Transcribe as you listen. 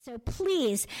So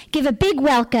please give a big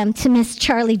welcome to Miss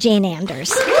Charlie Jane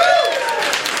Anders.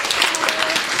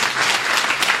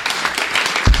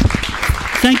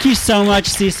 Thank you so much,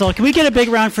 Cecil. Can we get a big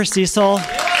round for Cecil? So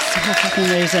fucking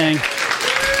amazing.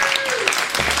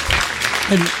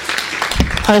 And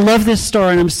I love this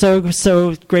story, and I'm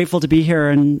so grateful to be here,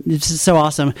 and this is so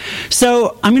awesome.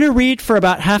 So I'm going to read for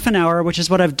about half an hour, which is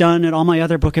what I've done at all my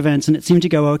other book events, and it seemed to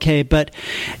go okay, but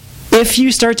if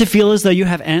you start to feel as though you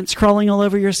have ants crawling all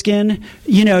over your skin,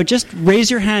 just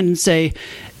raise your hand and say,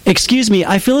 "Excuse me,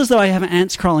 I feel as though I have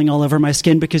ants crawling all over my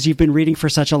skin because you've been reading for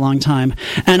such a long time."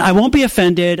 And I won't be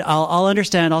offended. I'll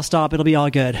understand. I'll stop. It'll be all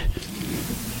good.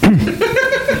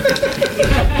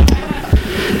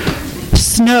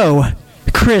 Snow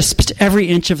crisped every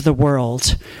inch of the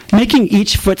world, making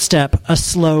each footstep a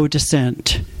slow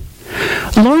descent.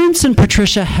 Laurence and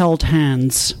Patricia held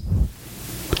hands.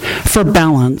 For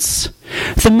balance,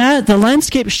 the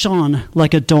landscape shone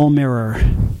like a dull mirror.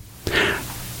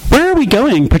 "Where are we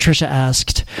going?" Patricia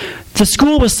asked. The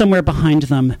school was somewhere behind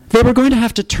them. They were going to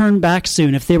have to turn back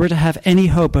soon if they were to have any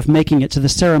hope of making it to the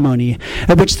ceremony,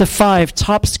 at which the 5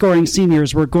 top-scoring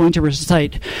seniors were going to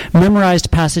recite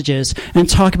memorized passages and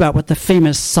talk about what the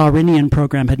famous Saurinian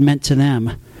program had meant to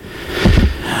them.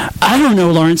 "I don't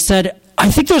know," Laurence said. "I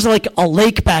think there's like a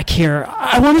lake back here.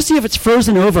 I want to see if it's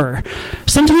frozen over.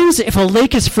 Sometimes if a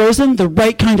lake is frozen, the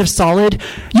right kind of solid,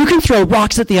 you can throw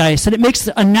rocks at the ice and it makes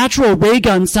a natural ray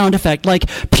gun sound effect like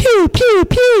pew, pew,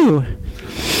 pew."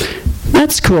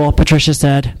 "That's cool," Patricia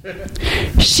said.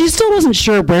 She still wasn't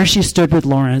sure where she stood with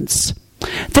Laurence.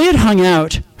 They had hung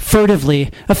out, furtively,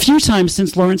 a few times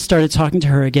since Laurence started talking to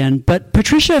her again, but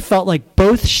Patricia felt like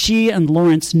both she and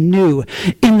Laurence knew,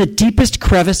 in the deepest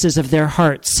crevices of their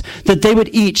hearts, that they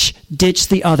would each ditch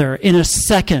the other in a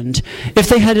second if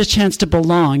they had a chance to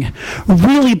belong,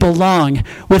 really belong,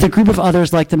 with a group of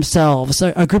others like themselves,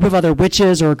 a group of other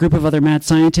witches or a group of other mad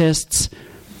scientists.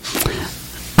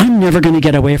 "I'm never going to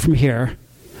get away from here."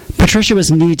 Patricia was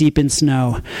knee-deep in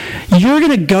snow. "You're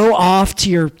going to go off to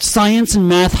your science and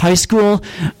math high school.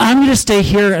 I'm going to stay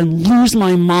here and lose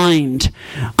my mind.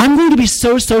 I'm going to be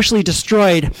so socially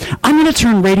destroyed, I'm going to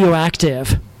turn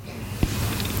radioactive."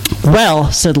 "Well,"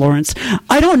 said Laurence,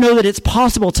 "I don't know that it's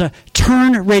possible to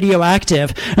turn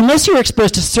radioactive unless you're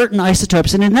exposed to certain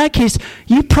isotopes, and in that case,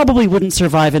 you probably wouldn't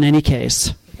survive in any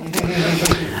case."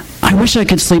 "I wish I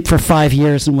could sleep for 5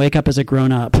 years and wake up as a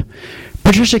grown-up."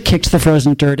 Patricia kicked the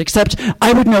frozen dirt, "except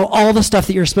I would know all the stuff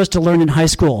that you're supposed to learn in high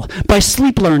school by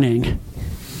sleep learning."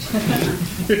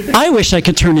 "I wish I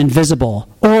could turn invisible,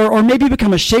 or maybe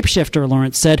become a shapeshifter,"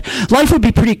 Laurence said. "Life would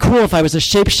be pretty cool if I was a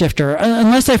shapeshifter,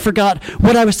 unless I forgot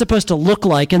what I was supposed to look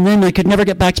like, and then I could never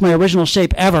get back to my original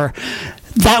shape ever.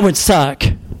 That would suck."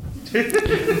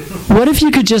 "What if you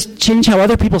could just change how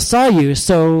other people saw you?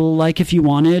 So, like if you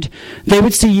wanted, they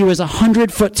would see you as a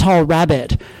 100-foot-tall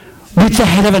rabbit with the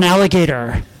head of an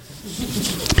alligator.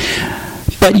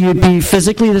 But you'd be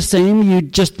physically the same?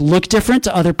 You'd just look different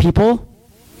to other people?"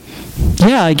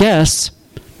 "Yeah, I guess."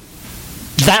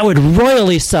 "That would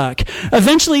royally suck.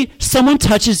 Eventually, someone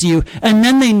touches you, and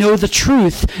then they know the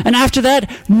truth. And after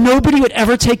that, nobody would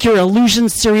ever take your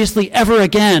illusions seriously ever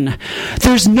again.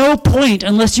 There's no point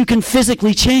unless you can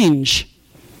physically change."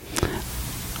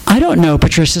 "I don't know,"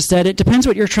 Patricia said. "It depends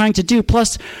what you're trying to do.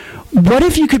 Plus, what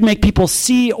if you could make people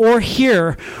see or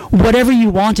hear whatever you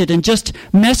wanted and just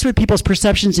mess with people's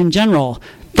perceptions in general?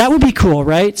 That would be cool,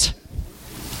 right?"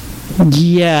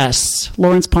 "Yes,"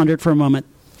 Laurence pondered for a moment.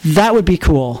 "That would be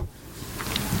cool."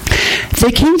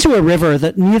 They came to a river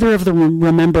that neither of them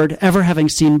remembered ever having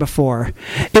seen before.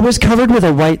 It was covered with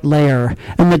a white layer,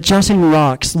 and the jutting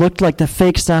rocks looked like the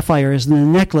fake sapphires in the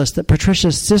necklace that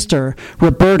Patricia's sister,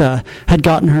 Roberta, had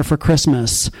gotten her for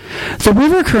Christmas. The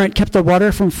river current kept the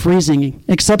water from freezing,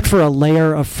 except for a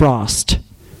layer of frost.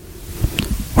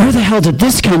 "Where the hell did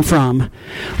this come from?"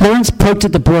 Laurence poked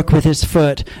at the brook with his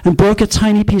foot and broke a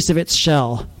tiny piece of its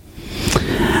shell.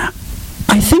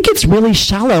 "I think it's really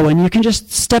shallow and you can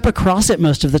just step across it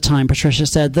most of the time," Patricia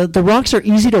said. The rocks are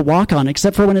easy to walk on,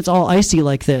 except for when it's all icy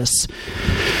like this."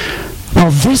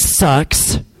 "Well, this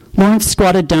sucks." Laurence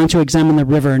squatted down to examine the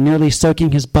river, nearly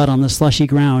soaking his butt on the slushy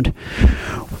ground.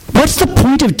 "What's the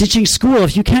point of ditching school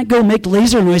if you can't go make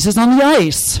laser noises on the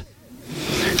ice?"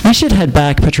 "We should head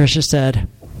back," Patricia said.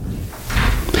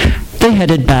 They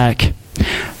headed back.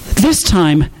 This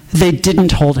time, they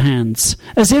didn't hold hands,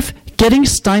 as if getting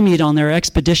stymied on their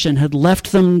expedition had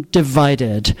left them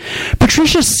divided.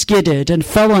 Patricia skidded and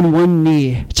fell on one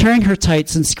knee, tearing her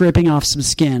tights and scraping off some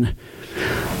skin.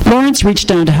 Laurence reached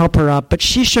down to help her up, but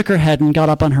she shook her head and got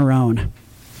up on her own.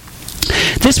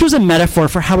 This was a metaphor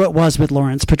for how it was with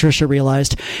Laurence, Patricia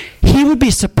realized. He would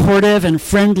be supportive and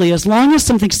friendly as long as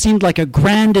something seemed like a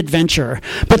grand adventure.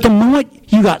 But the moment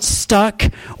you got stuck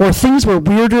or things were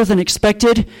weirder than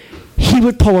expected, he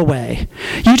would pull away.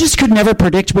 You just could never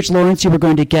predict which Laurence you were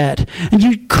going to get. And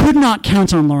you could not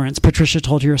count on Laurence, Patricia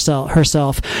told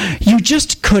herself. You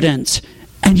just couldn't.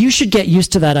 And you should get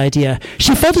used to that idea.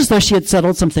 She felt as though she had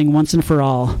settled something once and for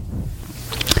all.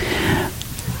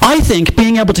 I think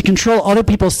being able to control other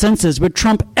people's senses would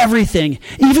trump everything,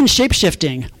 even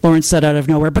shape-shifting, Laurence said out of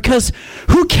nowhere, because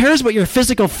who cares what your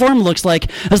physical form looks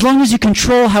like as long as you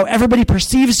control how everybody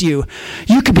perceives you?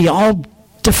 You could be all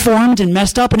deformed and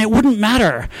messed up, and it wouldn't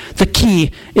matter. The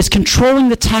key is controlling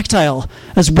the tactile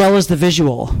as well as the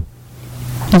visual.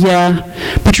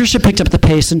 Yeah, Patricia picked up the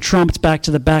pace and tromped back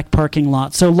to the back parking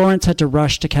lot, so Laurence had to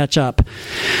rush to catch up.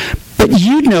 But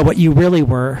you'd know what you really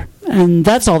were, and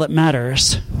that's all that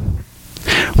matters.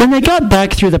 When they got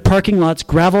back through the parking lot's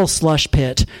gravel slush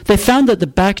pit, they found that the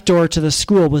back door to the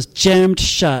school was jammed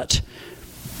shut.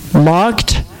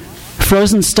 Locked?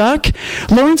 Frozen stuck?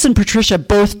 Laurence and Patricia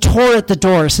both tore at the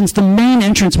door since the main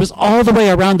entrance was all the way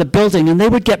around the building and they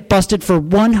would get busted for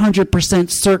 100%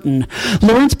 certain.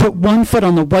 Laurence put one foot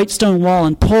on the white stone wall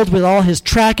and pulled with all his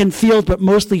track and field but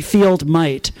mostly field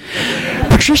might.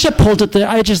 Patricia pulled at the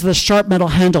edges of the sharp metal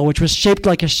handle which was shaped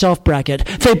like a shelf bracket.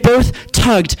 They both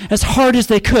tugged as hard as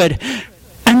they could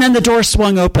and then the door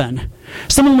swung open.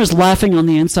 Someone was laughing on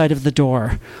the inside of the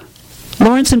door.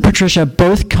 Laurence and Patricia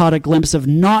both caught a glimpse of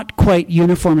not quite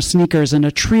uniform sneakers and a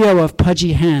trio of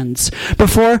pudgy hands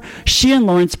before she and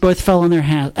Laurence both fell on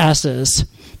their asses.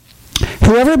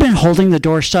 Whoever had been holding the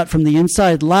door shut from the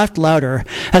inside laughed louder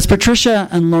as Patricia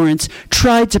and Laurence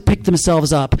tried to pick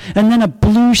themselves up, and then a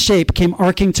blue shape came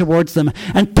arcing towards them,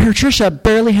 and Patricia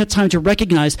barely had time to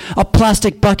recognize a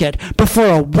plastic bucket before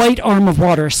a white arm of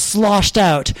water sloshed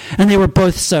out, and they were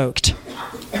both soaked.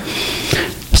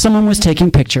 Someone was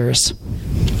taking pictures.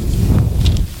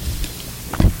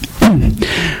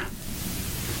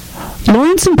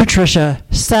 Laurence and Patricia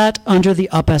sat under the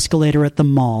up escalator at the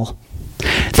mall.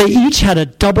 They each had a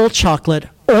double chocolate,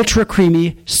 ultra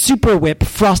creamy, super whip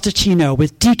frosticino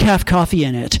with decaf coffee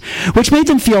in it, which made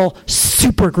them feel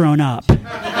super grown up.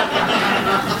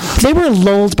 They were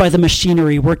lulled by the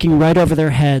machinery working right over their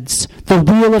heads, the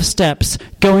wheel of steps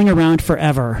going around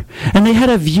forever, and they had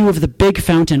a view of the big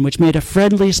fountain which made a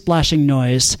friendly splashing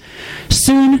noise.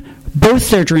 Soon,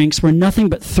 both their drinks were nothing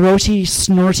but throaty,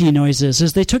 snorty noises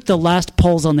as they took the last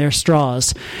pulls on their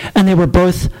straws, and they were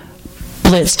both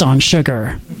blitzed on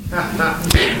sugar.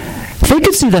 They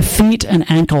could see the feet and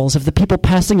ankles of the people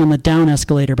passing on the down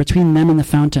escalator between them and the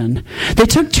fountain. They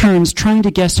took turns trying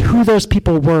to guess who those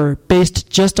people were based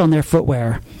just on their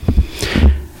footwear.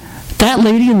 That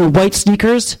lady in the white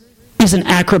sneakers is an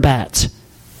acrobat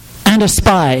and a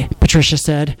spy, Patricia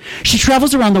said. She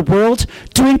travels around the world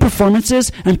doing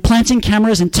performances and planting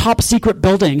cameras in top secret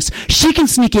buildings. She can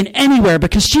sneak in anywhere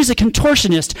because she's a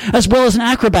contortionist as well as an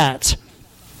acrobat.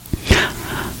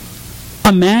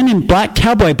 A man in black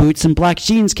cowboy boots and black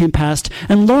jeans came past,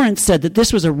 and Laurence said that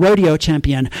this was a rodeo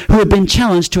champion who had been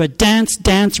challenged to a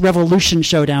dance revolution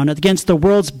showdown against the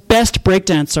world's best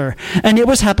breakdancer, and it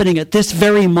was happening at this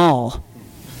very mall.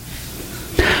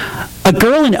 A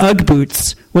girl in Ugg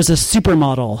boots was a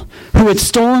supermodel who had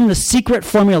stolen the secret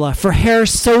formula for hair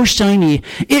so shiny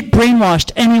it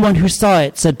brainwashed anyone who saw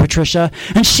it, said Patricia,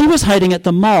 and she was hiding at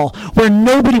the mall where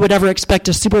nobody would ever expect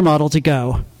a supermodel to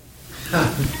go.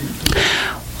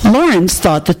 Laurence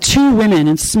thought the two women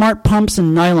in smart pumps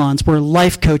and nylons were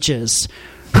life coaches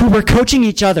who were coaching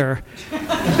each other,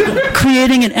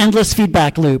 creating an endless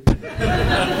feedback loop.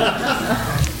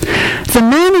 The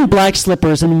man in black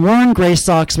slippers and worn gray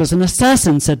socks was an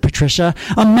assassin, said Patricia,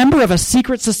 a member of a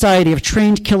secret society of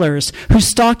trained killers who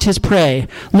stalked his prey,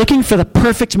 looking for the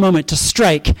perfect moment to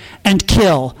strike and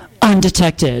kill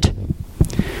undetected.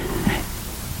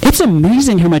 It's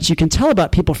amazing how much you can tell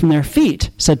about people from their feet,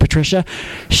 said Patricia.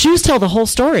 Shoes tell the whole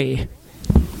story.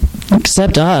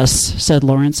 Except us, said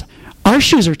Laurence. Our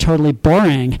shoes are totally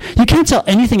boring. You can't tell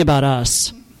anything about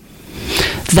us.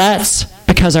 That's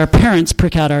because our parents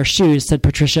prick out our shoes, said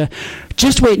Patricia.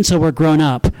 Just wait until we're grown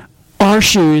up. Our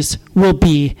shoes will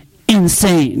be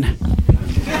insane.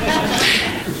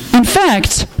 In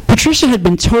fact, Patricia had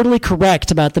been totally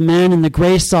correct about the man in the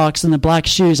gray socks and the black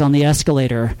shoes on the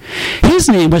escalator. His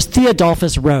name was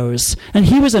Theodulphus Rose, and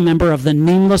he was a member of the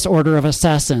Nameless Order of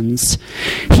Assassins.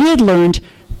 He had learned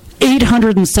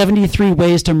 873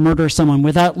 ways to murder someone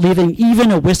without leaving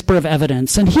even a whisper of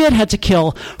evidence, and he had had to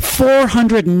kill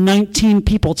 419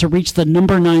 people to reach the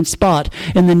number 9 spot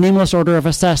in the Nameless Order of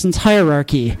Assassins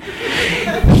hierarchy.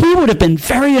 He He would have been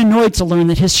very annoyed to learn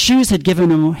that his shoes had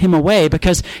given him away,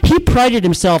 because he prided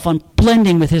himself on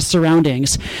blending with his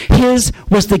surroundings. His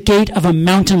was the gait of a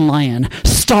mountain lion,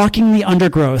 stalking the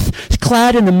undergrowth,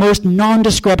 clad in the most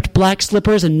nondescript black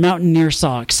slippers and mountaineer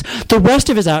socks. The rest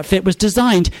of his outfit was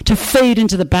designed to fade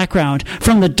into the background,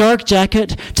 from the dark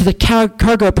jacket to the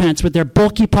cargo pants with their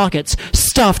bulky pockets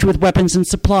stuffed with weapons and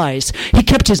supplies. He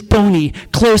kept his bony,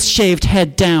 close-shaved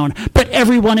head down, but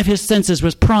every one of his senses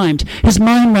was primed. His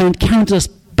mind ran countless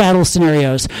battle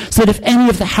scenarios, so that if any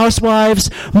of the housewives,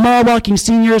 mall-walking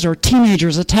seniors, or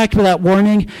teenagers attacked without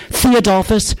warning,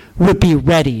 Theodolphus would be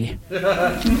ready.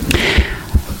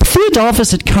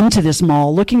 Theodolphus had come to this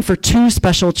mall looking for two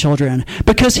special children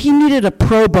because he needed a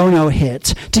pro bono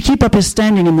hit to keep up his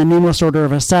standing in the Nameless Order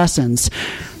of Assassins.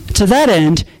 To that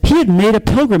end, he had made a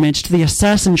pilgrimage to the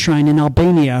assassin shrine in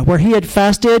Albania, where he had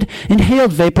fasted,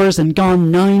 inhaled vapors, and gone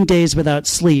 9 days without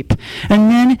sleep. And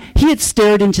then he had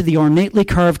stared into the ornately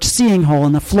carved seeing hole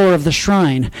in the floor of the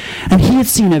shrine, and he had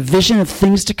seen a vision of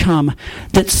things to come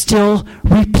that still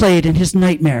replayed in his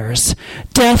nightmares.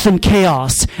 Death and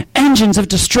chaos, engines of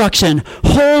destruction,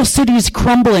 whole cities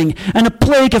crumbling, and a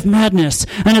plague of madness,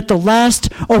 and at the last,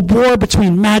 a war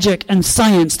between magic and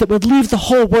science that would leave the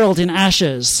whole world in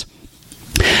ashes.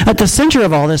 At the center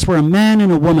of all this were a man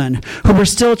and a woman, who were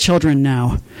still children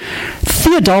now.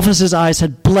 Theodolphus's eyes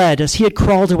had bled as he had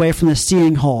crawled away from the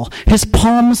seeing hole, his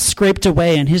palms scraped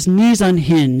away and his knees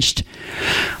unhinged.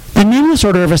 The Nameless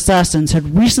Order of Assassins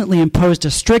had recently imposed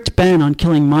a strict ban on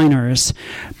killing minors,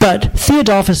 but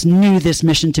Theodolphus knew this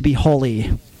mission to be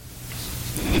holy.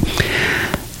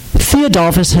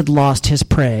 Theodolphus had lost his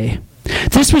prey.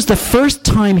 This was the first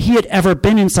time he had ever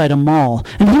been inside a mall,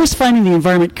 and he was finding the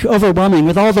environment overwhelming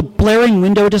with all the blaring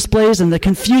window displays and the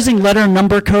confusing letter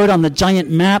number code on the giant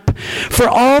map. For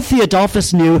all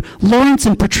Theodolphus knew, Laurence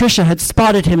and Patricia had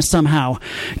spotted him somehow,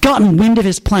 gotten wind of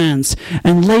his plans,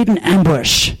 and laid an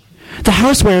ambush. The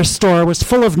houseware store was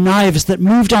full of knives that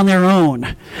moved on their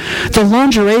own. The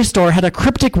lingerie store had a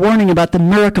cryptic warning about the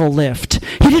miracle lift.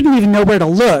 He didn't even know where to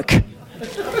look.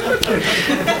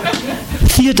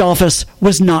 Theodolphus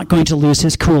was not going to lose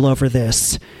his cool over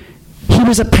this. He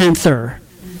was a panther,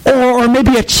 or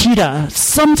maybe a cheetah,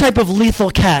 some type of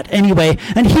lethal cat anyway,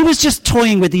 and he was just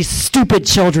toying with these stupid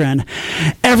children.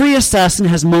 Every assassin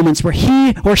has moments where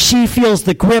he or she feels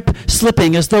the grip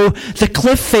slipping, as though the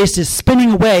cliff face is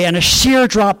spinning away and a sheer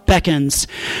drop beckons.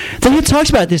 They had talked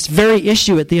about this very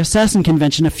issue at the assassin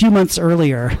convention a few months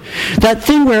earlier. That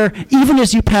thing where, even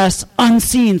as you pass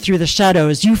unseen through the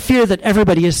shadows, you fear that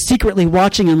everybody is secretly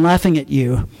watching and laughing at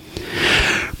you.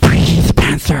 Breathe,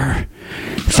 panther,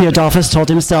 Theodolphus told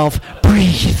himself.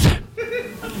 Breathe.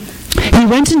 He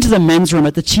went into the men's room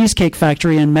at the Cheesecake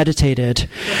Factory and meditated.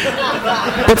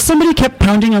 But somebody kept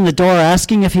pounding on the door,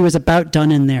 asking if he was about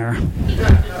done in there.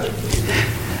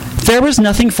 There was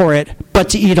nothing for it but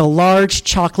to eat a large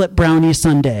chocolate brownie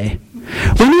sundae.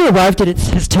 When he arrived at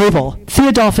his table,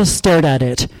 Theodolphus stared at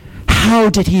it. How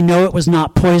did he know it was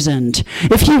not poisoned?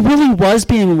 If he really was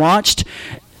being watched,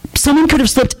 someone could have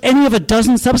slipped any of a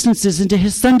dozen substances into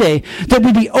his sundae that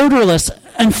would be odorless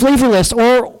and flavorless,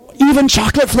 or even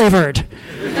chocolate-flavored.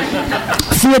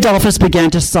 Theodolphus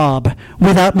began to sob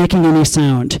without making any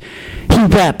sound. He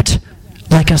wept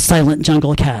like a silent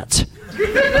jungle cat.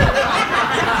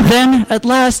 Then, at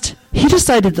last, he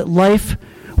decided that life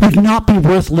would not be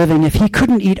worth living if he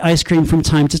couldn't eat ice cream from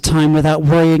time to time without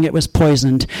worrying it was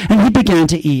poisoned, and he began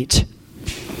to eat.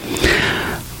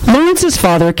 Laurence's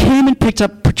father came and picked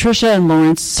up Patricia and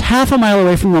Laurence half a mile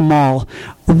away from the mall,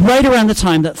 right around the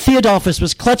time that Theodolphus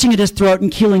was clutching at his throat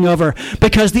and keeling over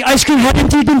because the ice cream had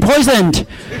indeed been poisoned.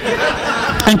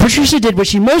 And Patricia did what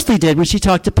she mostly did when she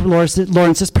talked to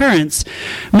Laurence's parents,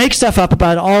 make stuff up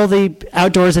about all the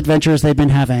outdoors adventures they'd been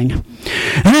having.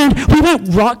 And we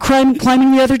went rock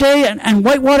climbing the other day and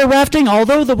whitewater rafting,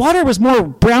 although the water was more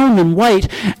brown than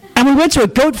white. And we went to a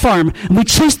goat farm, and we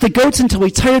chased the goats until we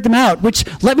tired them out, which,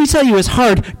 let me tell you, is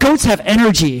hard. Goats have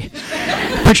energy,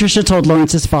 Patricia told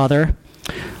Laurence's father.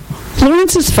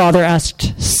 Laurence's father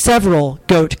asked several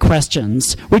goat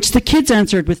questions, which the kids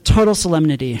answered with total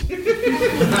solemnity.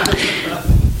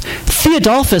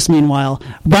 Theodolphus, meanwhile,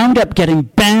 wound up getting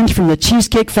banned from the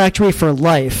Cheesecake Factory for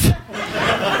life.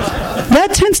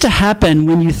 That tends to happen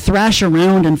when you thrash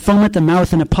around and foam at the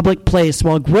mouth in a public place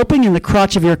while groping in the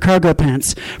crotch of your cargo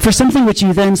pants for something which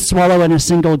you then swallow in a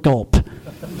single gulp.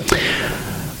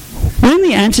 When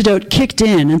the antidote kicked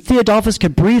in and Theodolphus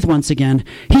could breathe once again,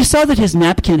 he saw that his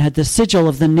napkin had the sigil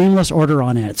of the Nameless Order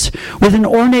on it, with an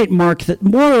ornate mark that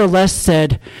more or less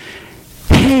said,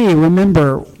 "Hey,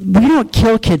 remember, we don't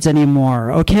kill kids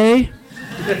anymore, okay?"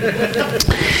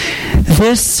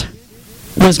 This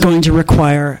was going to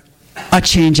require a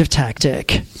change of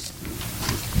tactic.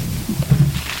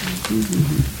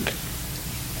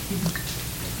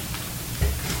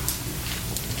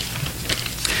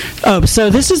 Oh,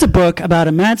 so this is a book about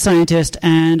a mad scientist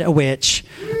and a witch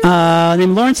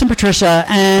named Laurence and Patricia,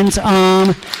 and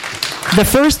the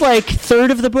first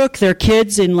third of the book, they're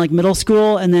kids in middle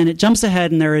school, and then it jumps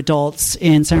ahead and they're adults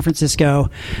in San Francisco.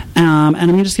 And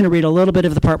I'm just going to read a little bit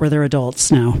of the part where they're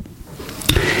adults now.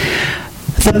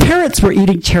 The parrots were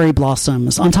eating cherry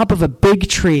blossoms on top of a big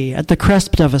tree at the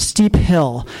crest of a steep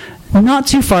hill, not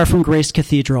too far from Grace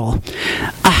Cathedral.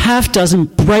 A half-dozen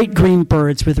bright green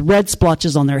birds with red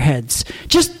splotches on their heads,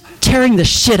 just tearing the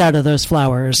shit out of those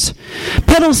flowers.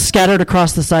 Petals scattered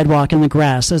across the sidewalk and the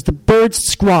grass as the birds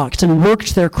squawked and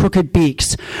worked their crooked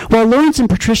beaks, while Laurence and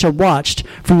Patricia watched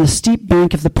from the steep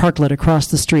bank of the parklet across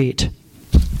the street.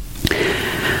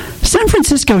 San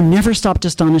Francisco never stopped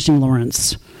astonishing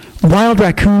Laurence. Wild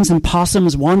raccoons and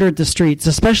possums wandered the streets,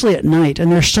 especially at night,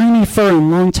 and their shiny fur and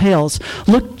long tails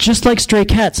looked just like stray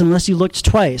cats unless you looked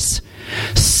twice.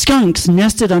 Skunks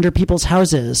nested under people's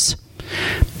houses.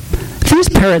 These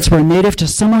parrots were native to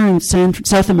somewhere in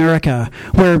South America,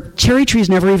 where cherry trees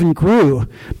never even grew,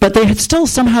 but they had still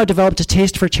somehow developed a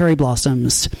taste for cherry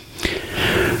blossoms.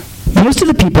 Most of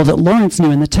the people that Laurence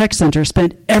knew in the tech center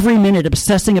spent every minute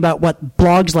obsessing about what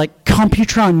blogs like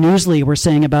Computron Newsly were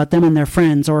saying about them and their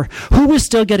friends, or who was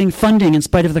still getting funding in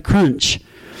spite of the crunch.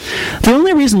 The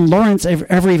only reason Laurence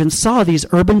ever even saw these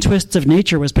urban twists of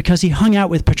nature was because he hung out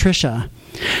with Patricia.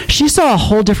 She saw a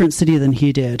whole different city than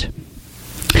he did.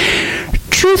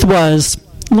 Truth was,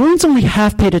 Laurence only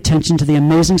half paid attention to the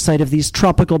amazing sight of these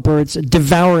tropical birds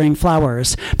devouring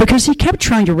flowers because he kept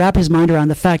trying to wrap his mind around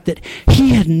the fact that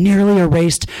he had nearly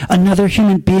erased another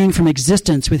human being from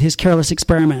existence with his careless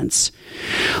experiments.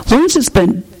 Laurence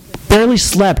had barely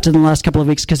slept in the last couple of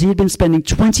weeks because he had been spending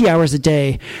 20 hours a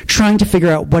day trying to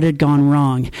figure out what had gone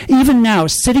wrong. Even now,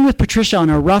 sitting with Patricia on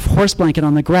a rough horse blanket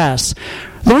on the grass,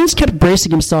 Laurence kept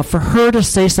bracing himself for her to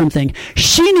say something.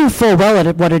 She knew full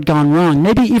well what had gone wrong,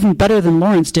 maybe even better than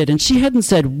Laurence did, and she hadn't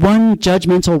said one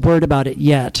judgmental word about it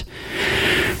yet.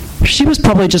 She was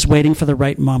probably just waiting for the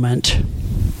right moment.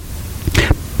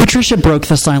 Patricia broke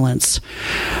the silence.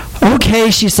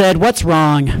 "Okay," she said, "what's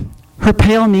wrong?" Her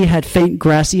pale knee had faint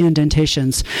grassy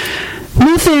indentations.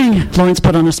 "Nothing," Laurence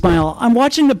put on a smile. "I'm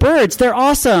watching the birds. They're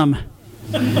awesome."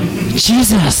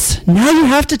 "Jesus, now you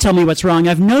have to tell me what's wrong.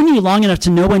 I've known you long enough to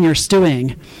know when you're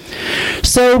stewing."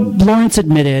 So Laurence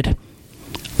admitted,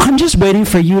 "I'm just waiting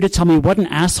for you to tell me what an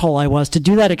asshole I was to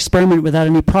do that experiment without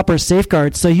any proper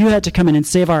safeguards, so you had to come in and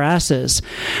save our asses.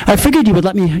 I figured you'd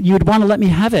want to let me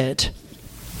have it."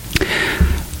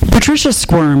 Patricia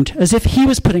squirmed, as if he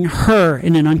was putting her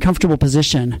in an uncomfortable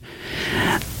position.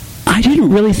 "I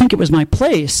didn't really think it was my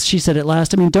place," she said at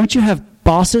last. "I mean, don't you have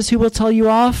bosses who will tell you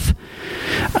off?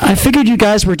 I figured you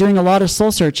guys were doing a lot of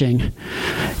soul-searching."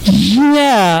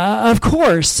 "Yeah, of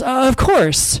course.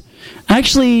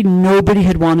 Actually, nobody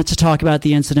had wanted to talk about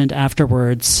the incident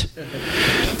afterwards.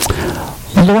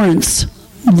 "Laurence,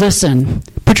 listen."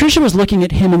 Patricia was looking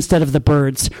at him instead of the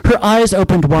birds. Her eyes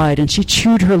opened wide, and she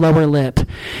chewed her lower lip.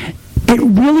 "It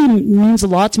really means a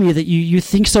lot to me that you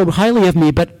think so highly of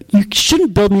me, but you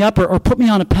shouldn't build me up or put me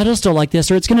on a pedestal like this,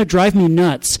 or it's going to drive me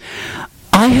nuts.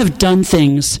 I have done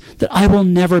things that I will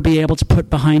never be able to put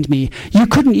behind me. You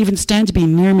couldn't even stand to be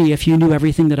near me if you knew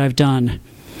everything that I've done."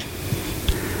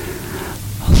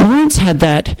 Laurence had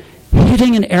that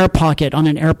hitting an air pocket on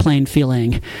an airplane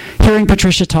feeling, hearing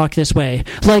Patricia talk this way.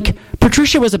 Like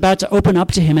Patricia was about to open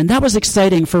up to him, and that was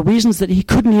exciting for reasons that he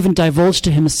couldn't even divulge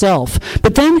to himself.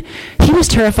 But then he was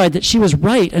terrified that she was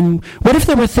right, and what if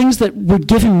there were things that would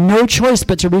give him no choice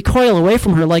but to recoil away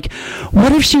from her? Like,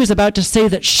 what if she was about to say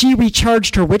that she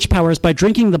recharged her witch powers by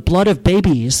drinking the blood of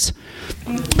babies?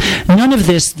 None of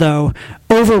this, though,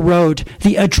 overrode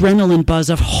the adrenaline buzz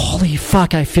of, holy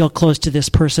fuck, I feel close to this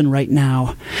person right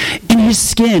now. In his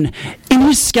skin, in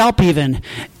his scalp even,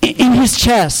 in his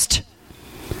chest.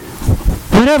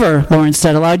 "Whatever," Laurence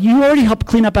said aloud. "You already helped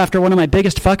clean up after one of my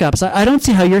biggest fuck-ups. I don't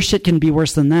see how your shit can be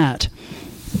worse than that."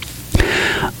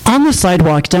 On the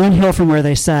sidewalk downhill from where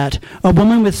they sat, a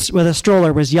woman with a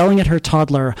stroller was yelling at her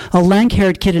toddler, a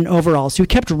lank-haired kid in overalls who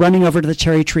kept running over to the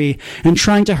cherry tree and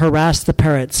trying to harass the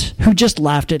parrots, who just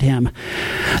laughed at him.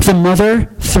 The mother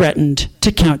threatened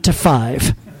to count to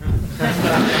 5.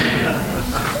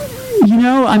 You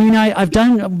know, I mean, I've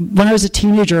done, when I was a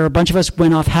teenager, a bunch of us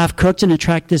went off half-cooked and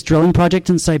attacked this drilling project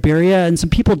in Siberia, and some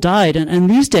people died. And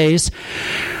these days,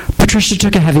 Patricia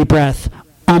took a heavy breath,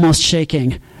 almost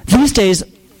shaking. These days,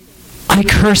 I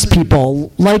curse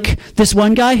people. Like this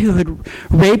one guy who had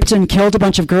raped and killed a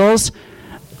bunch of girls,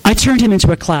 I turned him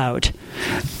into a cloud.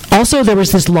 Also, there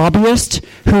was this lobbyist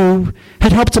who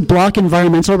had helped to block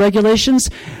environmental regulations.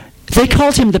 They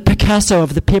called him the Picasso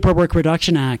of the Paperwork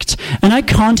Reduction Act, and I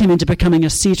conned him into becoming a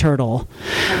sea turtle.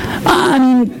 I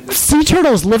mean, sea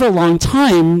turtles live a long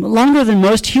time, longer than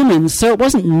most humans, so it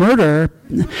wasn't murder.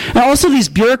 And also, these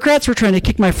bureaucrats were trying to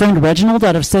kick my friend Reginald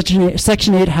out of Section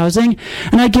 8 housing,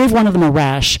 and I gave one of them a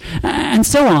rash, and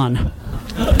so on.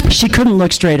 She couldn't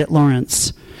look straight at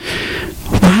Laurence.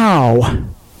 Wow.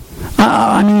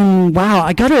 Wow,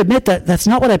 I got to admit that's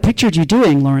not what I pictured you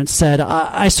doing, Laurence said.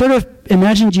 I sort of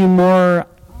imagined you more,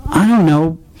 I don't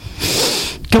know,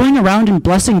 going around and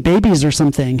blessing babies or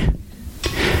something.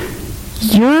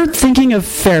 You're thinking of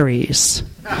fairies.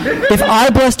 If I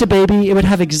blessed a baby, it would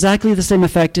have exactly the same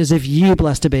effect as if you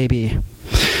blessed a baby.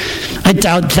 I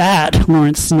doubt that,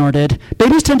 Laurence snorted.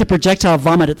 Babies tend to projectile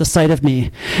vomit at the sight of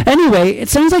me. Anyway, it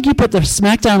sounds like you put the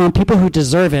smackdown on people who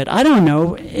deserve it. I don't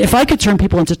know. If I could turn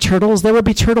people into turtles, there would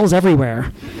be turtles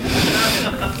everywhere.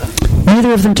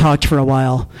 Neither of them talked for a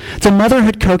while. The mother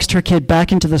had coaxed her kid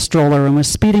back into the stroller and was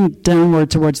speeding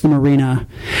downward towards the marina.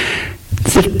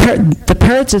 The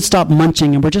parrots had stopped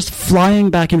munching and were just flying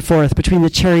back and forth between the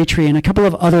cherry tree and a couple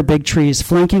of other big trees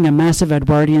flanking a massive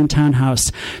Edwardian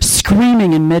townhouse,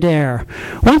 screaming in midair.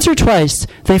 Once or twice,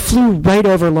 they flew right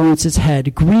over Laurence's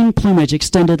head, green plumage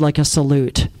extended like a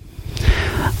salute.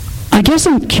 I guess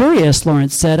I'm curious,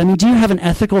 Laurence said. Do you have an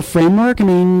ethical framework?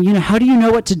 How do you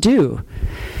know what to do?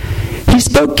 He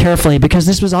spoke carefully because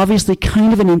this was obviously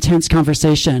kind of an intense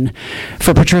conversation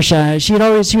for Patricia. She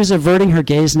was averting her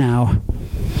gaze now.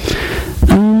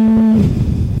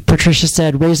 Patricia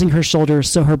said, raising her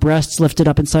shoulders so her breasts lifted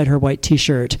up inside her white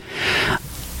t-shirt.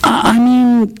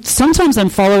 Sometimes I'm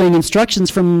following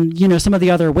instructions from, some of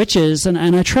the other witches, and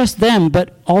I trust them,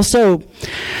 but also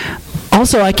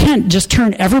I can't just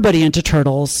turn everybody into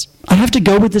turtles. I have to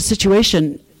go with the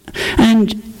situation.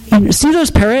 And see those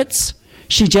parrots?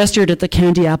 She gestured at the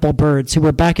candy apple birds who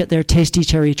were back at their tasty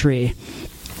cherry tree.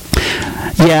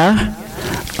 Yeah?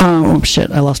 Oh, shit,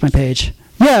 I lost my page.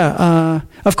 Yeah,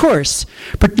 of course.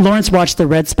 But Laurence watched the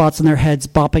red spots on their heads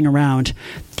bopping around.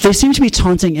 They seemed to be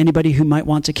taunting anybody who might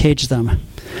want to cage them.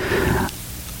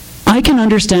 I can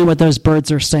understand what those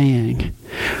birds are saying.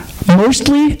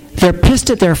 Mostly, they're pissed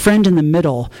at their friend in the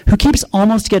middle, who keeps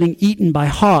almost getting eaten by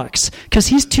hawks, because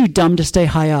he's too dumb to stay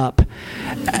high up.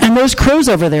 And those crows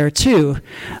over there, too.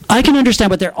 I can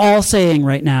understand what they're all saying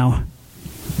right now.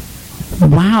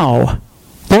 Wow.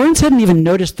 Laurence hadn't even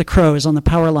noticed the crows on the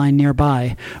power line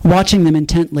nearby, watching them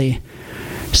intently.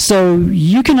 So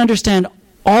you can understand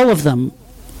all of them,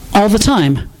 all the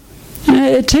time.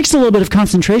 It takes a little bit of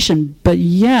concentration, but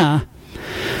yeah.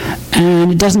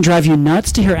 And it doesn't drive you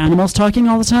nuts to hear animals talking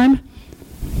all the time?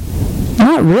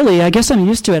 Not really. I guess I'm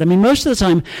used to it. Most of the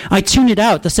time, I tune it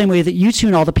out the same way that you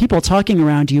tune all the people talking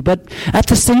around you. But at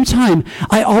the same time,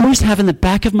 I always have in the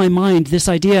back of my mind this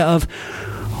idea of,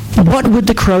 what would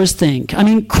the crows think?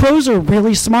 Crows are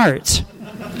really smart.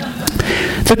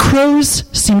 The crows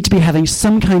seemed to be having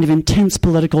some kind of intense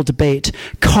political debate,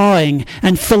 cawing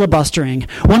and filibustering.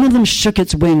 One of them shook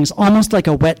its wings, almost like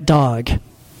a wet dog.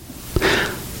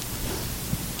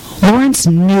 Laurence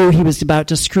knew he was about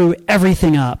to screw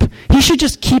everything up. He should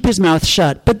just keep his mouth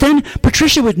shut. But then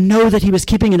Patricia would know that he was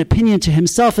keeping an opinion to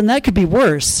himself, and that could be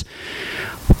worse.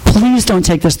 Please don't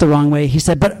take this the wrong way, he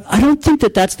said, but I don't think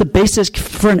that that's the basis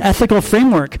for an ethical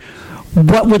framework.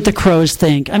 What would the crows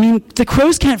think? The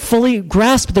crows can't fully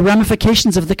grasp the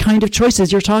ramifications of the kind of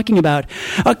choices you're talking about.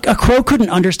 A crow couldn't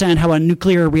understand how a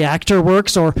nuclear reactor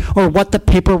works or what the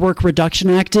Paperwork Reduction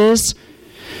Act is.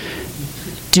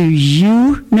 Do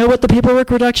you know what the Paperwork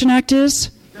Reduction Act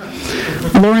is?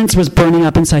 Laurence was burning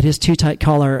up inside his too tight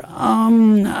collar.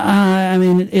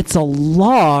 It's a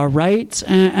law, right?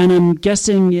 And I'm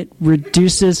guessing it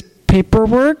reduces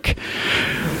paperwork?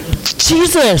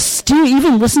 Jesus, do you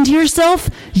even listen to yourself?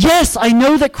 Yes, I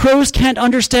know that crows can't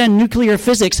understand nuclear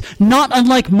physics, not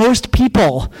unlike most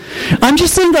people. I'm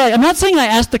not saying I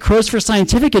asked the crows for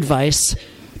scientific advice.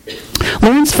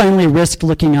 Laurence finally risked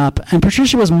looking up, and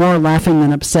Patricia was more laughing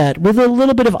than upset, with a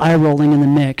little bit of eye-rolling in the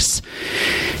mix.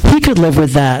 He could live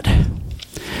with that.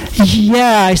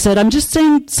 Yeah, I said, I'm just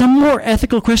saying some more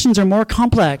ethical questions are more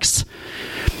complex.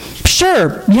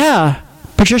 Sure, yeah.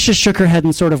 Patricia shook her head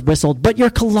and sort of whistled. But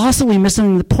you're colossally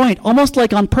missing the point, almost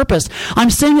like on purpose. I'm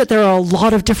saying that there are a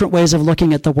lot of different ways of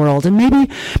looking at the world, and maybe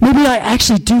I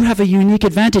actually do have a unique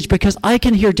advantage because I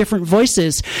can hear different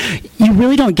voices. You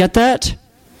really don't get that?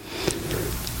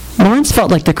 Laurence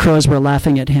felt like the crows were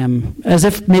laughing at him, as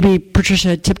if maybe Patricia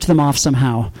had tipped them off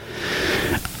somehow.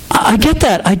 I get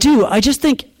that. I do. I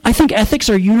think ethics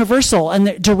are universal and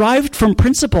they're derived from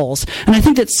principles. And I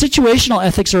think that situational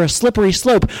ethics are a slippery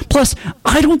slope. Plus,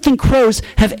 I don't think crows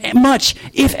have much,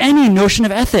 if any, notion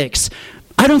of ethics.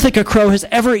 I don't think a crow has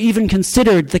ever even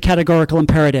considered the categorical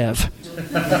imperative.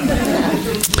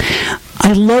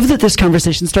 I love that this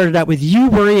conversation started out with you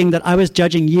worrying that I was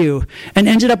judging you and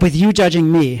ended up with you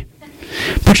judging me.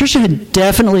 Patricia had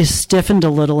definitely stiffened a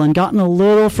little and gotten a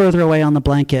little further away on the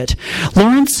blanket.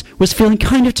 Laurence was feeling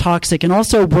kind of toxic and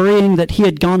also worrying that he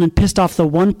had gone and pissed off the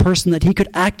one person that he could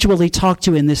actually talk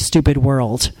to in this stupid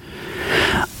world.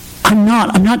 I'm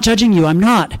not judging you. I'm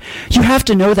not. You have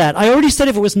to know that. I already said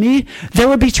if it was me, there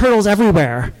would be turtles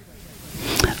everywhere.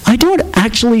 I don't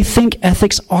actually think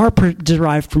ethics are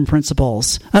derived from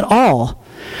principles at all.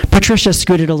 Patricia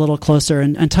scooted a little closer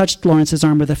and touched Laurence's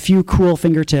arm with a few cool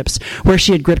fingertips where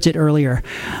she had gripped it earlier.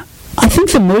 I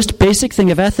think the most basic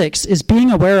thing of ethics is being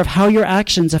aware of how your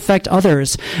actions affect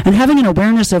others and having an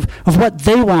awareness of what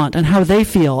they want and how they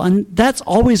feel, and that's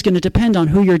always going to depend on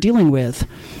who you're dealing with.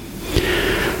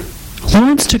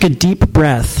 Laurence took a deep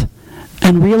breath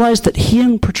and realized that he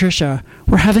and Patricia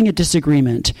were having a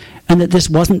disagreement and that this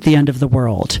wasn't the end of the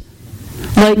world.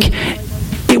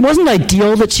 It wasn't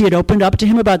ideal that she had opened up to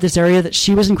him about this area that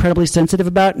she was incredibly sensitive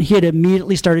about, and he had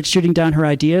immediately started shooting down her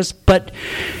ideas, but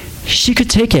she could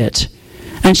take it,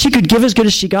 and she could give as good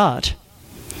as she got.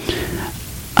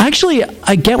 Actually,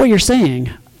 I get what you're saying.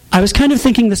 I was kind of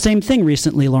thinking the same thing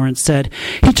recently, Laurence said.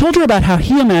 He told her about how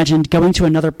he imagined going to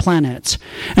another planet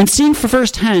and seeing for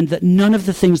firsthand that none of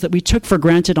the things that we took for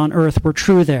granted on Earth were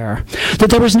true there, that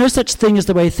there was no such thing as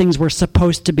the way things were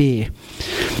supposed to be.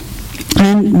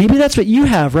 And maybe that's what you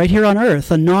have right here on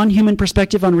Earth, a non-human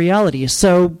perspective on reality.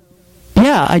 So,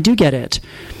 yeah, I do get it.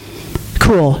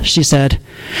 Cool, she said.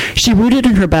 She rooted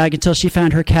in her bag until she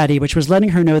found her caddy, which was letting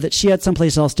her know that she had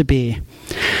someplace else to be.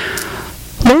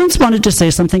 Laurence wanted to say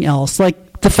something else,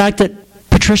 like the fact that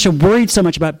Patricia worried so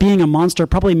much about being a monster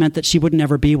probably meant that she wouldn't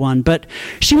ever be one, but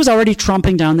she was already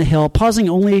tromping down the hill, pausing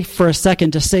only for a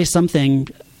second to say something,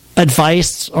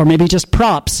 advice, or maybe just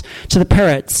props, to the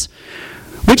parrots,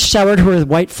 which showered her with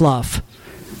white fluff,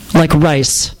 like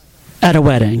rice at a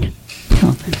wedding.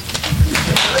 Oh,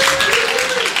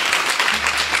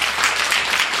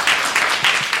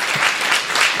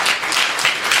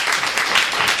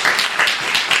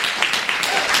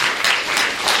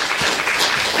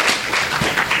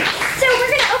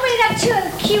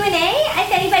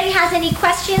 any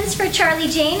questions for Charlie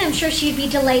Jane? I'm sure she'd be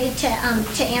delighted to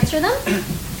answer them.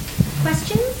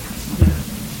 Questions?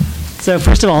 So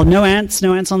first of all, no ants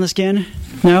on the skin?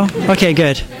 No? Okay,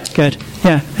 good.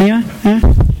 Yeah. Anyone?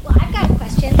 Well, I've got a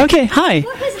question. Okay, hi.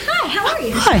 Hi, how are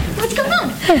you? Hi. What's going on?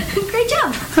 Great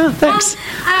job. Oh, thanks.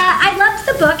 I loved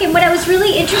the book, and what I was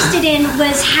really interested in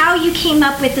was how you came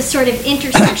up with the sort of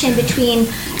intersection between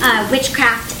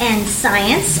witchcraft and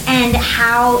science and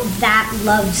how that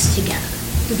loves together.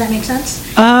 Does that make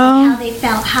sense? How they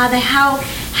felt,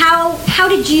 how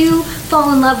did you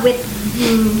fall in love with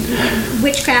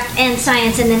witchcraft and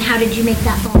science, and then how did you make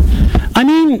that fall? I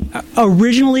mean,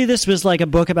 originally this was like a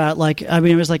book about I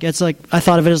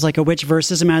thought of it as like a witch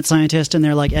versus a mad scientist, and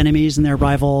they're like enemies and they're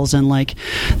rivals, and like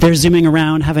they're zooming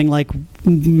around having like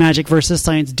magic versus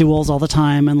science duels all the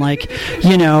time, and like,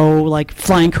 you know, like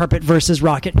flying carpet versus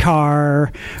rocket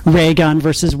car, ray gun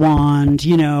versus wand,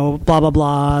 you know, blah blah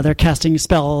blah. They're casting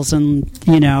spells and,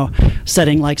 you know,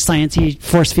 setting like sciencey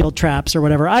force field traps or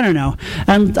whatever. I don't know.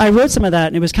 And I wrote some of that,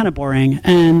 and it was kind of boring.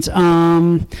 And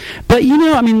but you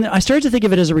know, I mean, I started to think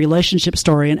of it as a relationship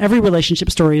story, and every relationship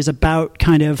story is about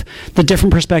kind of the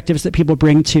different perspectives that people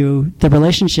bring to the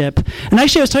relationship. And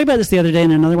actually, I was talking about this the other day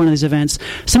in another one of these events.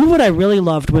 Some of what I really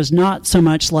loved was not so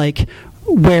much like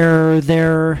where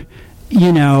they're,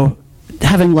 you know,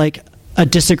 having like a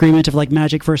disagreement of like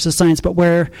magic versus science, but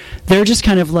where they're just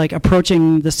kind of like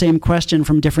approaching the same question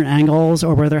from different angles,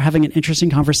 or where they're having an interesting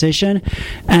conversation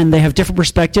and they have different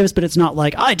perspectives, but it's not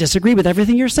like, I disagree with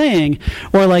everything you're saying,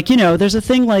 or like, you know, there's a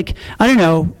thing like, I don't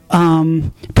know,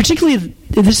 particularly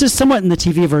this is somewhat in the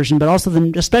TV version, but also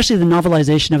especially the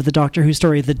novelization of the Doctor Who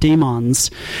story, The Demons,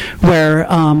 where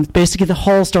basically the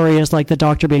whole story is like the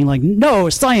Doctor being like, no,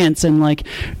 science, and like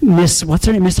Miss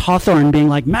Hawthorne being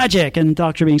like magic, and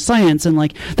Doctor being science, and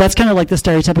like that's kind of like the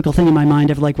stereotypical thing in my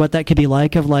mind of like what that could be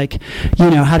like, of like, you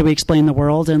know, how do we explain the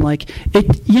world, and like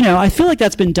it, you know, I feel like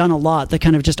that's been done a lot, the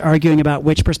kind of just arguing about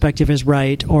which perspective is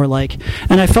right, or like,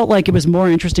 and I felt like it was more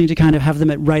interesting to kind of have them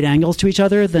at right angles to each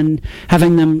other than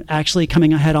having them actually come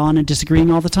coming head on and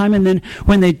disagreeing all the time. And then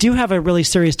when they do have a really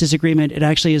serious disagreement, it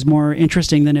actually is more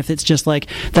interesting than if it's just like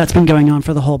that's been going on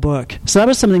for the whole book. So that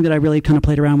was something that I really kind of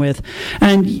played around with.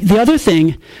 And the other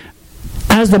thing,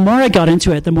 as the more I got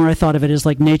into it, the more I thought of it as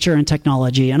like nature and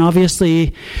technology. And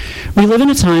obviously, we live in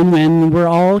a time when we're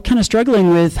all kind of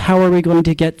struggling with how are we going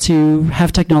to get to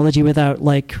have technology without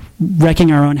like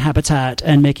wrecking our own habitat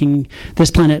and making this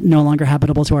planet no longer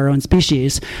habitable to our own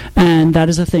species. And that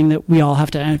is a thing that we all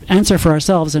have to answer for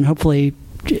ourselves and hopefully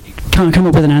come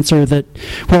up with an answer that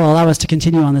will allow us to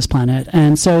continue on this planet.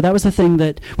 And so that was the thing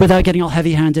that, without getting all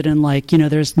heavy-handed and like,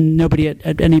 there's nobody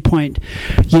at any point,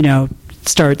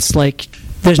 starts like,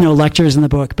 there's no lectures in the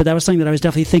book, but that was something that I was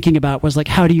definitely thinking about, was like,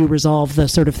 how do you resolve the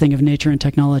sort of thing of nature and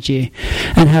technology,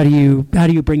 and how do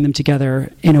you bring them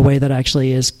together in a way that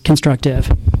actually is constructive?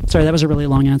 Sorry, that was a really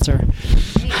long answer.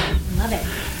 Great. Love it.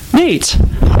 Nate.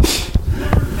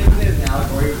 Maybe an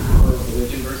allegory for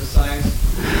religion versus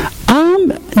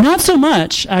science? Not so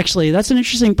much, actually. That's an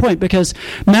interesting point, because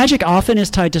magic often is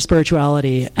tied to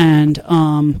spirituality, and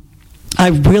I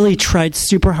really tried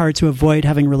super hard to avoid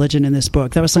having religion in this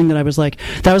book. That was something that I was like,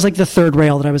 that was like the third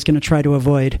rail that I was going to try to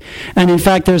avoid. And in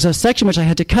fact, there's a section which I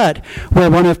had to cut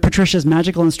where one of Patricia's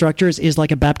magical instructors is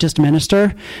like a Baptist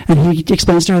minister, and he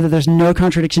explains to her that there's no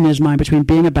contradiction in his mind between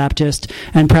being a Baptist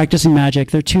and practicing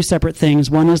magic. They're two separate things.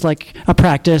 One is like a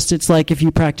practice. It's like if you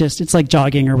practice, it's like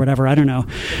jogging or whatever, I don't know.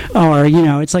 Or,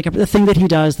 it's like a thing that he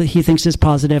does that he thinks is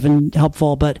positive and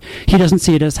helpful, but he doesn't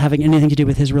see it as having anything to do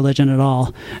with his religion at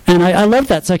all. And I love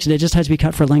that section. It just had to be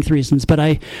cut for length reasons, but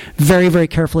I very, very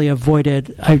carefully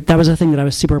avoided. That was a thing that I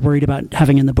was super worried about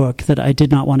having in the book that I did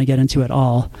not want to get into at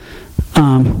all.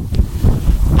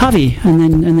 Javi,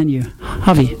 and then you,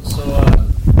 Javi. So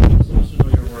those who know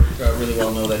your work really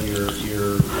well know that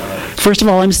you're First of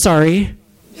all, I'm sorry.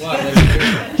 Why?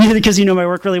 Because you know my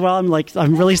work really well.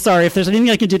 I'm really sorry. If there's anything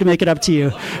I can do to make it up to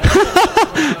you.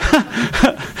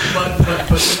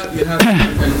 But you have,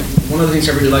 and one of the things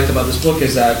I really liked about this book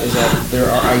is that there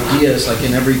are ideas, like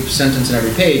in every sentence and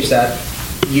every page, that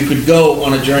you could go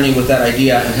on a journey with that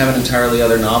idea and have an entirely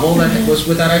other novel that was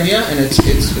with that idea, and it's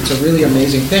a really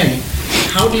amazing thing.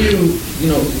 How do you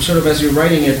sort of as you're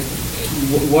writing it,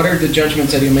 what are the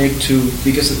judgments that you make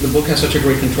because the book has such a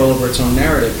great control over its own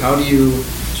narrative? How do you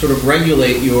sort of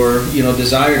regulate your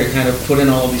desire to kind of put in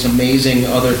all of these amazing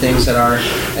other things that are,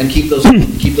 and keep those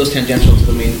tangential to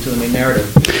the main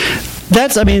narrative?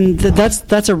 That's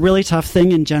a really tough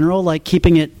thing in general, like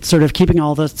keeping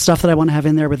all the stuff that I want to have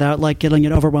in there without like getting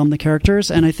it overwhelm the characters.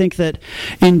 And I think that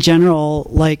in general,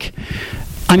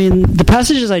 the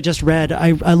passages I just read,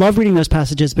 I love reading those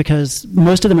passages because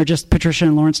most of them are just Patricia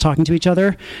and Laurence talking to each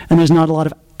other, and there's not a lot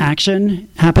of action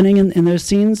happening in those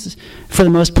scenes for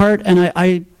the most part. And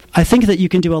I think that you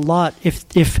can do a lot if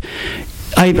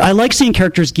I like seeing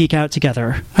characters geek out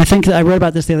together. I think that I wrote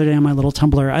about this the other day on my little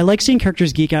Tumblr. I like seeing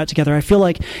characters geek out together. I feel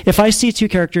like if I see two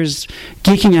characters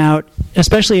geeking out,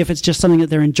 especially if it's just something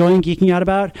that they're enjoying geeking out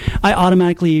about, I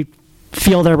automatically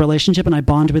feel their relationship and I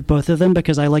bond with both of them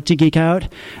because I like to geek out.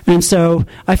 And so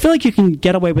I feel like you can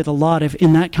get away with a lot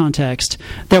in that context.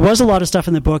 There was a lot of stuff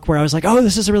in the book where I was like, oh,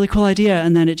 this is a really cool idea.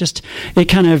 And then it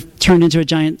kind of turned into a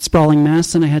giant sprawling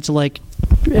mess, and I had to like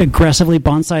aggressively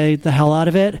bonsai the hell out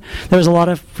of it. There was a lot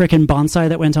of freaking bonsai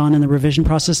that went on in the revision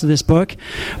process of this book.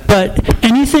 But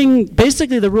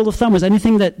basically the rule of thumb was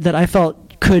anything that I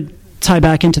felt could tie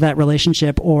back into that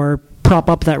relationship or prop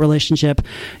up that relationship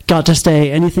got to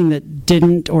stay. Anything that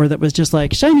didn't, or that was just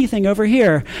like shiny thing over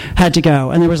here, had to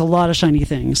go. And there was a lot of shiny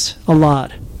things. A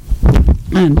lot.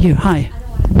 And you, hi. I don't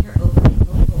want to hear openly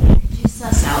vocal. Could you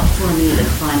suss out for me the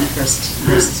climate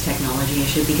versus technology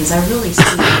issue? Because I really see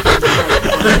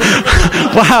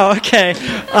Wow, okay.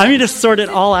 I need to sort it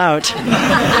all out.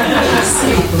 I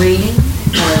see a greening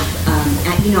of,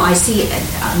 I see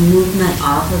a movement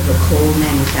off of the coal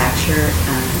manufacture,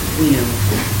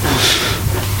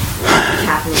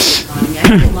 capitalist economy. I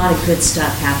see a lot of good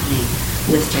stuff happening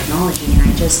with technology,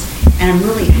 and I'm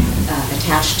really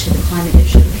attached to the climate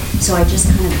issue. So I just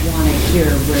kind of want to hear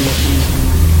where you're coming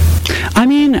from.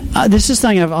 This is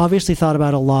something I've obviously thought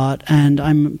about a lot, and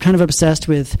I'm kind of obsessed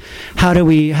with how do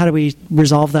we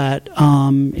resolve that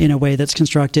in a way that's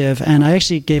constructive. And I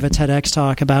actually gave a TEDx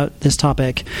talk about this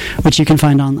topic, which you can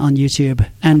find on YouTube.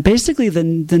 And basically,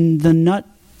 the nut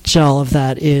nutshell of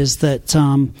that is that,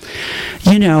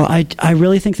 I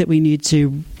really think that we need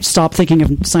to stop thinking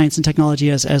of science and technology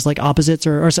as like opposites,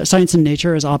 or science and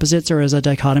nature as opposites or as a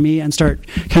dichotomy, and start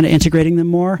kind of integrating them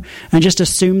more, and just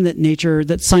assume that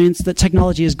that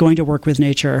technology is going to work with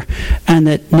nature, and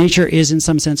that nature is in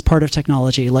some sense part of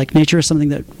technology. Like nature is something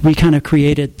that we kind of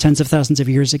created tens of thousands of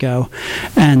years ago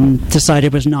and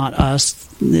decided was not us.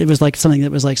 It was like something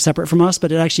that was like separate from us,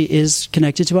 but it actually is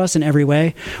connected to us in every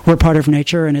way. We're part of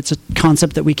nature, and it's a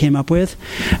concept that we came up with.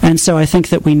 And so I think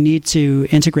that we need to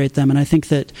integrate them. And I think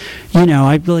that,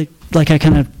 I really, I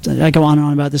go on and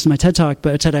on about this in my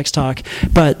TEDx talk,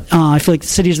 but I feel like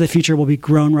cities of the future will be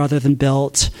grown rather than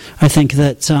built. I think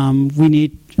that we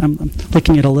need, I'm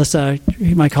looking at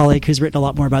Alyssa, my colleague, who's written a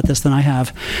lot more about this than I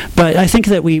have, but I think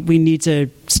that we need to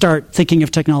start thinking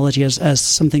of technology as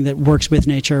something that works with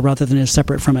nature rather than is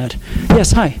separate from it.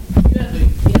 Yes, hi. You have the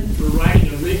kid for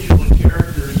writing original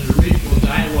characters and original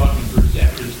dialogue and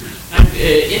perceptions. I'm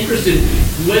interested,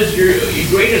 was your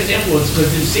greatest influence,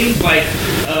 because it seems like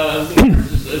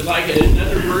Laurence is like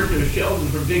another version of Sheldon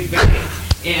from Big Bang.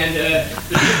 And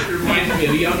the picture reminds me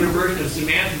of a younger version of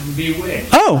Samantha from Bewitched.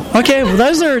 Oh, okay. Well,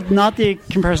 those are not the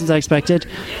comparisons I expected.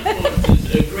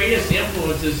 Greatest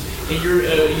influences in your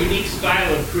unique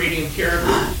style of creating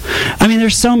characters. I mean,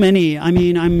 there's so many. I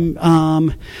mean,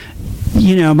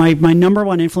 my number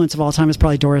one influence of all time is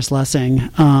probably Doris Lessing,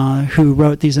 who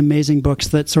wrote these amazing books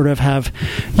that sort of have,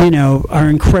 are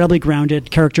incredibly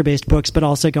grounded, character-based books, but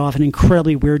also go off in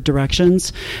incredibly weird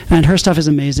directions. And her stuff is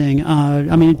amazing.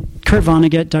 Kurt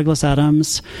Vonnegut, Douglas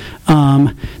Adams,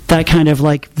 that kind of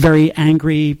like very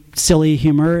angry, silly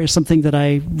humor is something that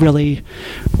I really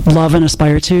love and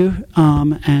aspire to.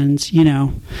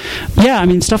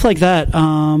 Stuff like that.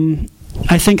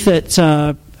 I think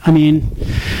that.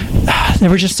 There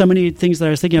were just so many things that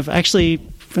I was thinking of. Actually,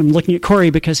 I'm looking at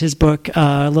Corey because his book,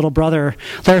 Little Brother,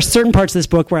 there are certain parts of this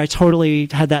book where I totally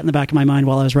had that in the back of my mind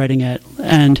while I was writing it.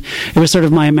 And it was sort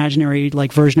of my imaginary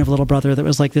version of Little Brother that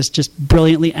was like this just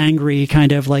brilliantly angry,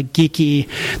 kind of like geeky.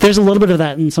 There's a little bit of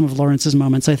that in some of Lawrence's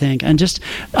moments, I think. And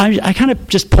I kind of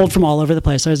just pulled from all over the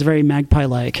place. I was very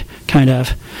Magpie-like, kind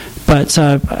of. But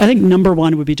I think number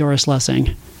one would be Doris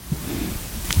Lessing.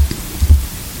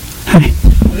 Hi.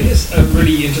 I think it's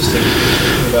really interesting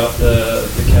thinking about the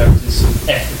characters'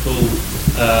 ethical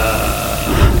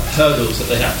hurdles that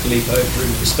they have to leap over in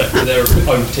respect to their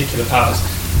own particular powers.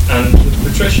 And with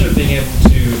Patricia being able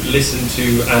to listen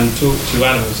to and talk to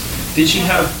animals, does she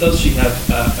have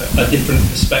a different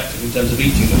perspective in terms of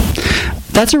eating them?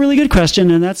 That's a really good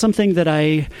question, and that's something that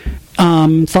I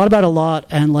thought about a lot,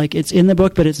 and it's in the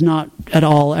book, but it's not at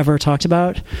all ever talked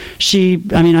about.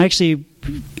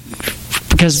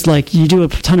 Because you do a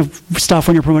ton of stuff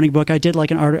when you're promoting a book. I did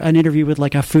an interview with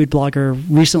a food blogger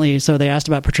recently, so they asked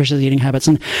about Patricia's eating habits.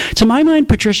 And to my mind,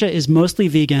 Patricia is mostly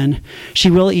vegan.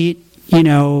 She will eat,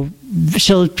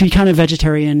 she'll be kind of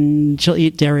vegetarian. She'll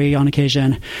eat dairy on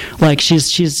occasion.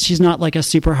 She's not a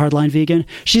super hardline vegan.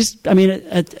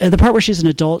 At the part where she's an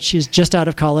adult, she's just out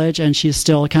of college and she's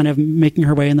still kind of making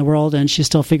her way in the world, and she's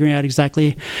still figuring out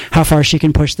exactly how far she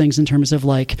can push things in terms of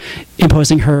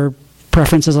imposing her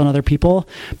preferences on other people.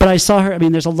 But I saw her,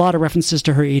 there's a lot of references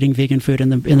to her eating vegan food in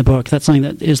the book. That's something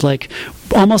that is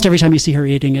almost every time you see her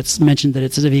eating, it's mentioned that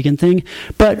it's a vegan thing.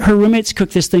 But her roommates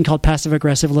cook this thing called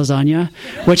passive-aggressive lasagna,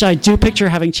 which I do picture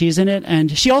having cheese in it.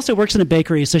 And she also works in a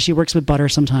bakery, so she works with butter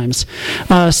sometimes.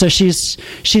 So she's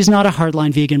not a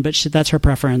hardline vegan, but that's her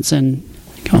preference. And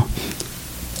cool.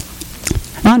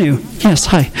 Anu, yes,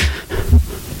 hi.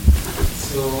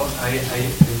 So I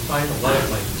find a lot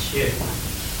of shit.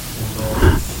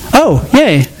 Oh,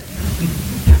 yay.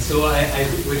 So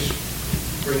which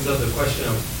brings up the question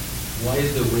of why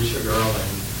is the witch a girl?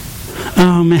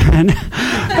 Oh, man.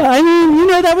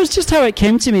 That was just how it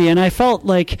came to me. And I felt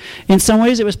in some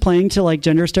ways it was playing to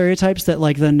gender stereotypes that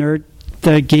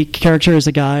the geek character is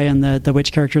a guy and the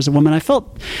witch character is a woman. I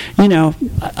felt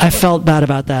bad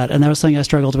about that. And that was something I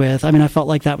struggled with. I felt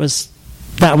like that was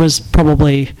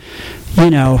probably,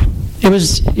 it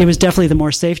was definitely the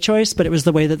more safe choice, but it was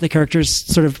the way that the characters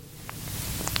sort of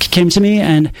came to me,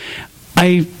 and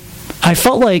I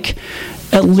felt like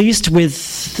at least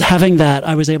with having that,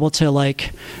 I was able to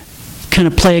kind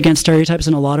of play against stereotypes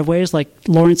in a lot of ways.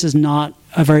 Laurence is not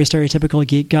a very stereotypical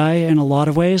geek guy in a lot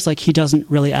of ways. Like, he doesn't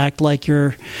really act like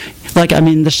you're, like, I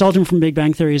mean, the Sheldon from Big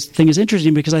Bang Theory thing is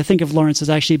interesting because I think of Laurence as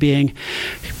actually being,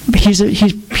 he's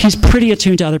pretty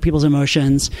attuned to other people's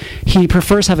emotions. He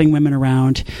prefers having women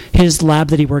around. His lab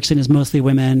that he works in is mostly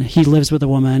women. He lives with a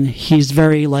woman. He's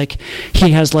very, like,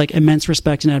 he has, like, immense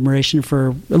respect and admiration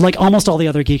for, like, almost all the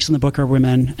other geeks in the book are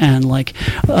women, and, like,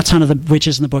 a ton of the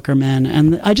witches in the book are men.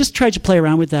 And I just tried to play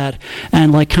around with that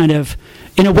and, like, kind of,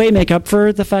 in a way, make up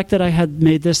for the fact that I had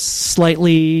made this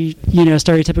slightly,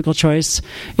 stereotypical choice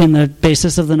in the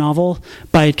basis of the novel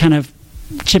by kind of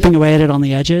chipping away at it on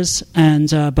the edges. And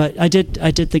but I did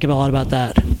think a lot about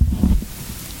that.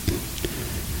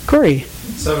 Corey.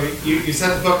 So you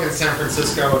set the book in San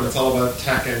Francisco, and it's all about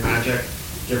tech and magic.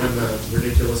 Given the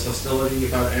ridiculous hostility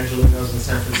about Angelinos and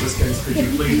San Franciscans, could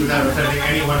you please, without offending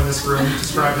anyone in this room,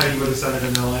 describe how you would have said it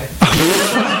in LA?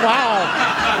 Wow.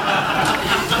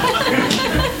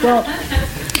 Well,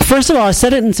 first of all, I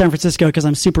said it in San Francisco because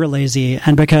I'm super lazy,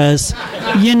 and because,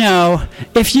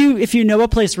 if you know a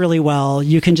place really well,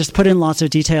 you can just put in lots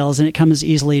of details, and it comes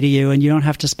easily to you, and you don't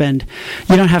have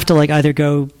to like either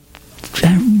go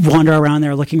wander around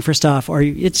there looking for stuff, or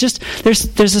it's just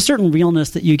there's a certain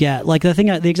realness that you get. Like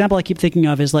the example I keep thinking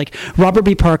of is like Robert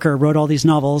B. Parker wrote all these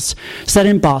novels set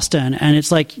in Boston, and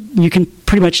it's like you can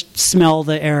pretty much smell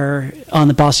the air on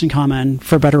the Boston Common,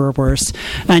 for better or worse,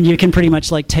 and you can pretty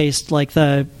much like taste like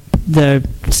the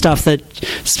stuff that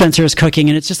Spencer is cooking,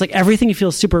 and it's just like everything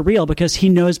feels super real because he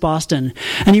knows Boston.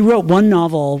 And he wrote one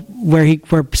novel where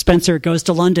Spencer goes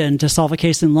to London to solve a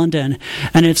case in London,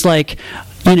 and it's like,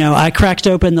 I cracked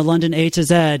open the London A to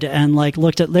Z and like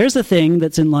looked at, there's a thing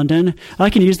that's in London, I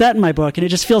can use that in my book, and it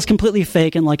just feels completely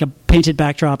fake and like a painted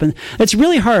backdrop, and it's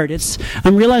really hard.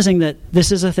 I'm realizing that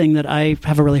this is a thing that I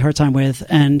have a really hard time with,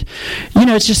 and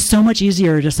it's just so much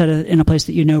easier to set it in a place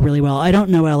that you know really well. I don't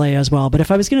know LA as well, but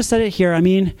if I was going to set it here, I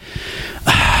mean,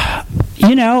 I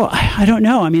don't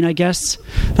know. I mean, I guess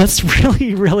that's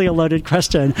really, really a loaded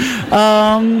question.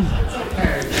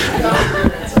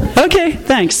 Okay,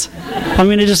 thanks. I'm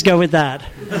going to just go with that.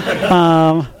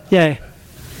 Yay.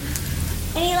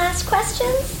 Any last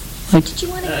questions? Did you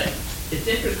want to? It's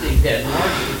interesting that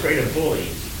Marsh is afraid of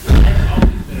bullies. I've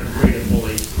always been afraid of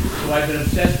bullies. So I've been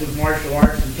obsessed with martial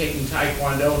arts and taking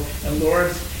Taekwondo, and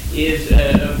Laurence is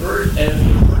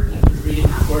reading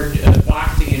toward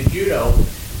boxing and judo,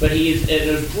 but he's in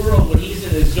a world when he's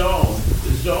in his zone.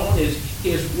 The zone is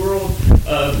his world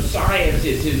of science,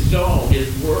 is his zone, his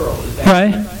world. Is that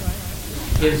right?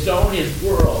 His zone, his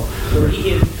world, where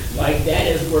he is, like, that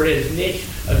is where his niche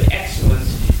of excellence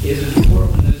is, his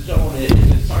world in his zone, is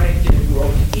his scientific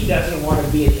world. He doesn't want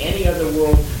to be in any other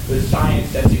world but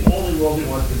science. That's the only world he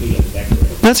wants to be in.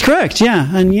 That's correct,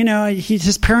 yeah. And,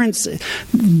 his parents,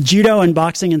 judo and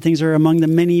boxing and things are among the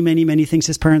many, many, many things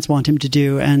his parents want him to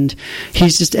do. And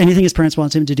he's just, anything his parents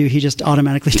want him to do, he just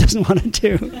automatically doesn't want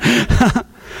to do.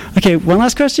 Okay, one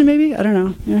last question maybe? I don't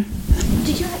know. Yeah.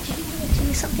 Did you want to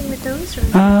do something with those? Or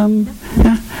no?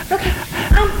 Yeah. Okay.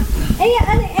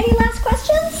 Any last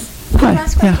questions? Hi.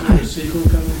 Last question? Yeah. Hi. Sequel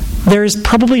coming? There's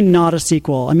probably not a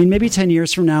sequel. I mean, maybe 10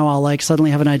 years from now I'll like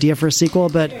suddenly have an idea for a sequel,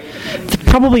 but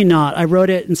probably not. I wrote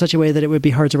it in such a way that it would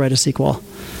be hard to write a sequel.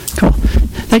 Cool.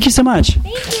 Thank you so much.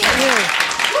 Thank you.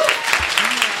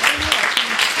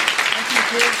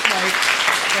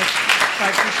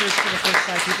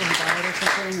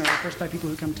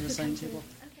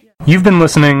 You've been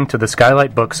listening to the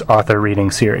Skylight Books author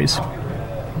reading series.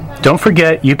 Don't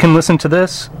forget, you can listen to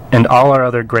this and all our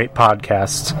other great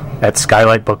podcasts at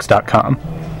skylightbooks.com.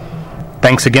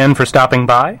 Thanks again for stopping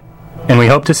by, and we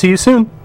hope to see you soon.